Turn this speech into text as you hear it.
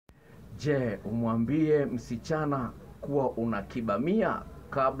Je, umwambie msichana kuwa unakibamia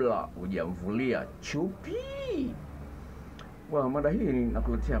kabla hujamvulia chupi? Mada hii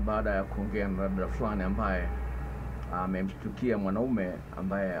nakuletea baada ya kuongea na dada fulani ambaye amemshtukia mwanaume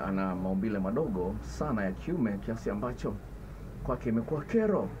ambaye ana maumbile madogo sana ya kiume kiasi ambacho kwake imekuwa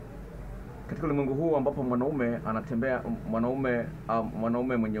kero. Katika ulimwengu huu ambapo mwanaume anatembea,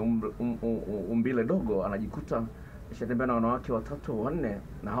 mwanaume mwenye umbile dogo anajikuta ashatembea na wanawake 3 au 4,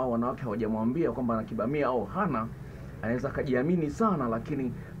 na hao wanawake hawajamwambia kwamba anakibamia au hana. Anaweza akajiamini sana,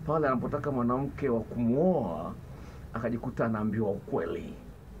 lakini pale anapotaka mwanamke wa kumuoa akajikuta anaambiwa ukweli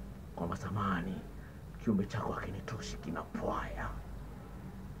kwamba samani, kiumbe chako hakinitoshi, kinapwaya.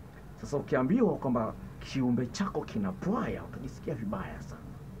 Sasa ukiambiwa kwamba kiumbe chako kinapwaya, utajisikia vibaya sana.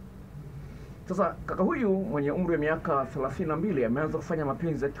 Sasa kaka huyu mwenye umri wa miaka 32 ameanza kufanya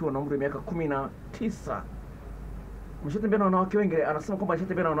mapenzi akiwa na umri wa miaka 19. Ameshatembea na wanawake wengi, anasema kwamba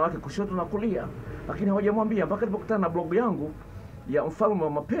ameshatembea na wanawake kushoto na kulia, lakini hawajamwambia. Mpaka nilipokutana na blog yangu ya Mfalme wa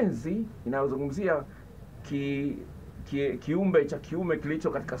Mapenzi inayozungumzia kiumbe cha kiume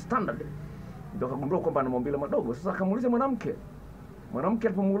kilicho katika standard, ndio akagundua kwamba ana maumbile madogo. Sasa akamuuliza mwanamke. Mwanamke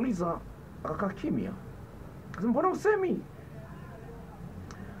alipomuuliza akakaa kimya. Akasema, mbona usemi?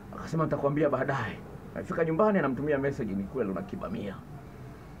 Akasema, nitakwambia baadaye. Alifika nyumbani anamtumia message, ni kweli unakibamia.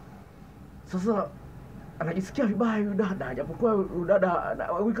 Sasa anajisikia vibaya yule dada, japokuwa yule dada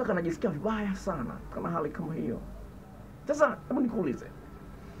huyu kaka anajisikia vibaya sana kama hali kama hiyo. Sasa hebu nikuulize,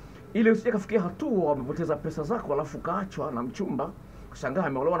 ili usije kafikia hatua wamepoteza pesa zako alafu kaachwa na mchumba, kushangaa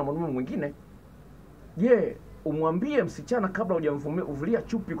ameolewa na mwanamume mwingine, je, umwambie msichana kabla hujamvulia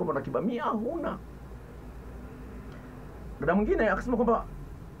chupi kwamba unakibamia au huna? Dada mwingine akasema kwamba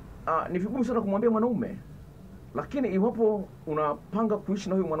ni vigumu sana kumwambia mwanaume, lakini iwapo unapanga kuishi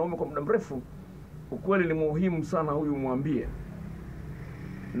na huyu mwanaume kwa muda mrefu, ukweli ni muhimu sana huyu umwambie.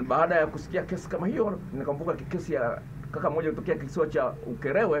 Baada ya kusikia kesi kama hiyo, nikambuka kesi ya kaka mmoja kutokea kisiwa cha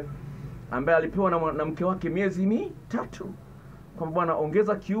Ukerewe ambaye alipewa na mke wake miezi 3 kwamba bwana,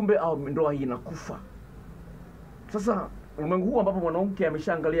 ongeza kiumbe au ndoa hii inakufa. Sasa ulimwengu huu ambapo mwanamke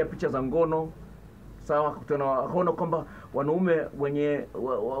ameshaangalia picha za ngono, sawa, akaona kwamba wanaume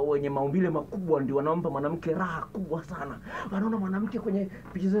wenye maumbile makubwa ndio wanampa mwanamke raha kubwa sana. Wanaona mwanamke kwenye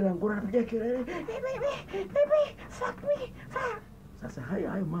picha za ngono anapiga kelele, baby, fuck me. Sasa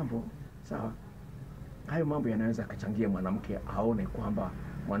hayo mambo, sawa, hayo mambo yanaweza kachangia mwanamke aone kwamba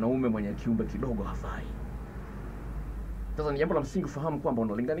mwanaume mwenye kiumbe kidogo hafai. Sasa ni jambo la msingi fahamu kwamba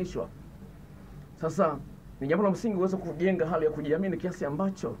unalinganishwa. Sasa ni jambo la msingi uweze kujenga hali ya kujiamini kiasi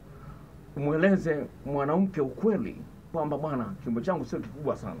ambacho umweleze mwanamke ukweli kwamba bwana, kiumbe changu sio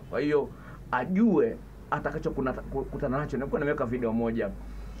kikubwa sana. Kwa hiyo ajue atakachokutana nacho. Nilikuwa nimeweka video moja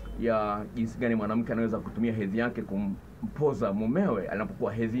ya jinsi gani mwanamke anaweza kutumia hedhi yake kumpoza mumewe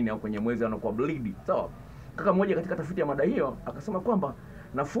anapokuwa hedhini au kwenye mwezi anakuwa bleed. Sawa. Kaka mmoja katika tafiti ya mada hiyo akasema kwamba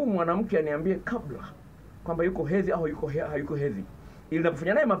nafuu mwanamke aniambie kabla kwamba yuko hedhi au hayuko hedhi, ili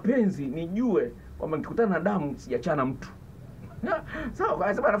ninapofanya naye mapenzi nijue kwamba nikikutana na damu sijachana mtu. Sawa,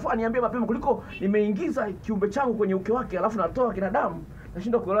 kwa sababu anafaa niambie mapema kuliko nimeingiza kiumbe changu kwenye uke wake alafu natoa kina damu,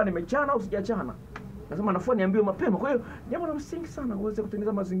 nashindwa kuelewa nimechana au sijachana. Nasema anafaa niambie mapema. Kwa hiyo jambo la msingi sana uweze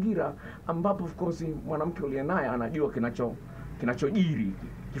kutengeneza mazingira ambapo of course mwanamke uliye naye anajua kinachojiri,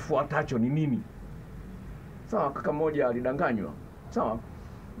 kifuatacho ni nini. Sawa, kaka mmoja alidanganywa. Sawa,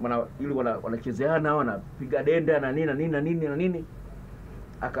 ili wanachezeana, wanapiga denda na nini.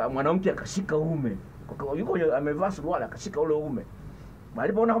 Mwanamke akashika uume. Yuko amevaa suruali akashika ule uume.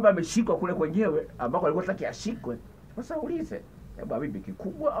 Alipoona kwamba ameshikwa kule kwenyewe ambako alikuwa hataki ashikwe, sasa ulize, "Eba bibi,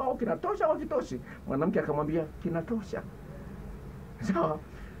 kikubwa au kinatosha au kitoshi?" Mwanamke akamwambia kinatosha. Sawa.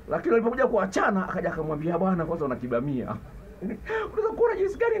 Lakini alipokuja kuachana akaja akamwambia, "Bwana, kwanza unakibamia." Unaweza kuona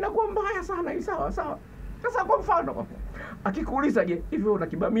jinsi gani inakuwa mbaya sana hii. Sawa. Sasa kwa mfano, akikuuliza, "Je, hivi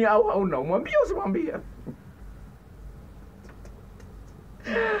unakibamia au hauna?" Umwambie usimwambie?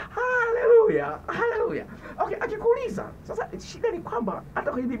 Haleluya. Okay, akikuuliza, sasa shida ni kwamba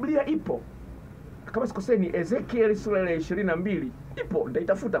hata kwenye Biblia ipo. Kama sikosei ni Ezekiel sura ya 22 ipo,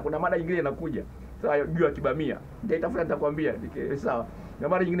 nitaitafuta, kuna mada nyingine inakuja. Sawa, juu ya kibamia. Nitaitafuta nitakwambia, sawa. Na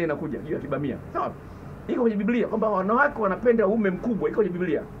mada nyingine inakuja juu ya kibamia. Sawa. Iko kwenye Biblia kwamba wanawake wanapenda uume mkubwa, iko kwenye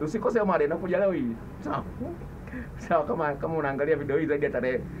Biblia. Usikose mada inakuja leo hii. Sawa. Sawa, kama unaangalia video hii zaidi ya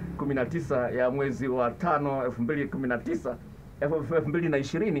tarehe 19 ya mwezi wa 5 2019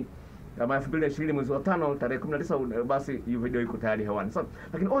 2020, kama 2020 mwezi wa 5 tarehe 19, basi hiyo video iko tayari hewani. Sasa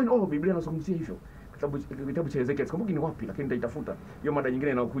lakini all in all Biblia inazungumzia hivyo. Kitabu cha Ezekiel sikumbuki ni wapi, lakini nitaitafuta. Hiyo mada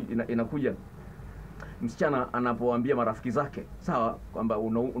nyingine inakuja. Msichana anapoambia marafiki zake, sawa, kwamba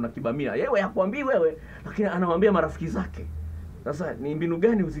unakibamia. Yeye hakuambii wewe, lakini anawaambia marafiki zake Sasa ni mbinu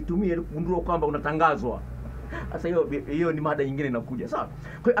gani uzitumie ili kugundua kwamba unatangazwa? Sasa hiyo ni mada nyingine inakuja. Sawa?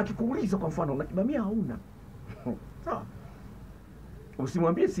 Kwa hiyo akikuuliza kwa mfano una kibamia hauna. Sawa?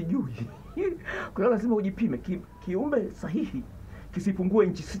 Usimwambie sijui. Kwa hiyo lazima ujipime. Kiumbe sahihi kisipungue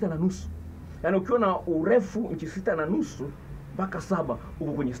inchi 6.5. Yaani ukiwa na urefu inchi 6.5 mpaka 7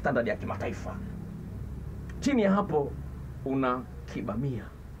 uko kwenye standard ya kimataifa. Chini ya hapo una kibamia.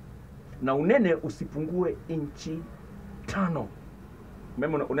 Na unene usipungue inchi 5.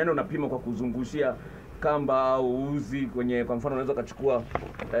 Mimi unene unapima kwa kuzungushia kamba au uzi kwenye, kwa mfano unaweza kuchukua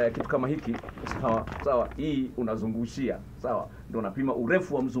kitu kama hiki, sawa, hii unazungushia, sawa, ndio unapima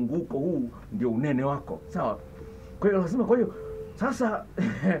urefu wa mzunguko huu, ndio unene wako, sawa. Kwa hiyo lazima, kwa hiyo sasa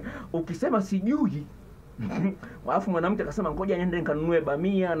ukisema sijui alafu mwanamke akasema ngoja niende nikanunue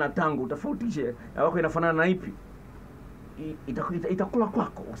bamia na tango, utafautishe wako inafanana na ipi? Itakula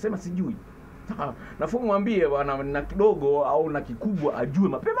kwako. Ukisema sijui, nafuu mwambie bwana na kidogo au na kikubwa ajue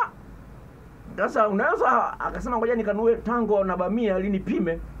mapema. Sasa unaweza akasema ngoja nikanunue tango na bamia ili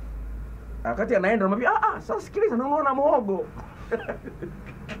nipime. Wakati anaenda unamwambia sasa sikiliza, nunua na muhogo.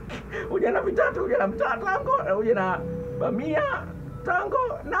 Uje na vitatu, uje na tango, uje na bamia, tango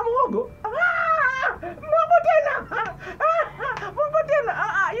na muhogo. Muhogo tena. Muhogo tena.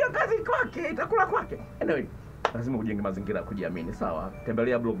 Hiyo kazi kwake, itakula kwake. Anyway, lazima ujenge mazingira ya kujiamini, sawa?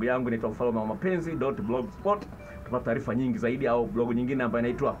 Tembelea blog yangu inaitwa mfalme-wa-mapenzi.blogspot. Tupata taarifa nyingi zaidi, au blog nyingine ambayo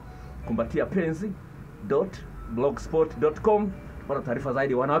inaitwa kumbatiapenzi.blogspot.com. Tupata taarifa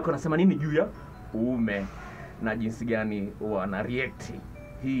zaidi, wanawake wanasema nini juu ya uume na jinsi gani wana react.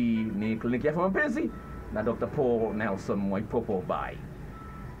 Hii ni kliniki ya mapenzi na Dr. Paul Nelson Mwaipopo. Bye.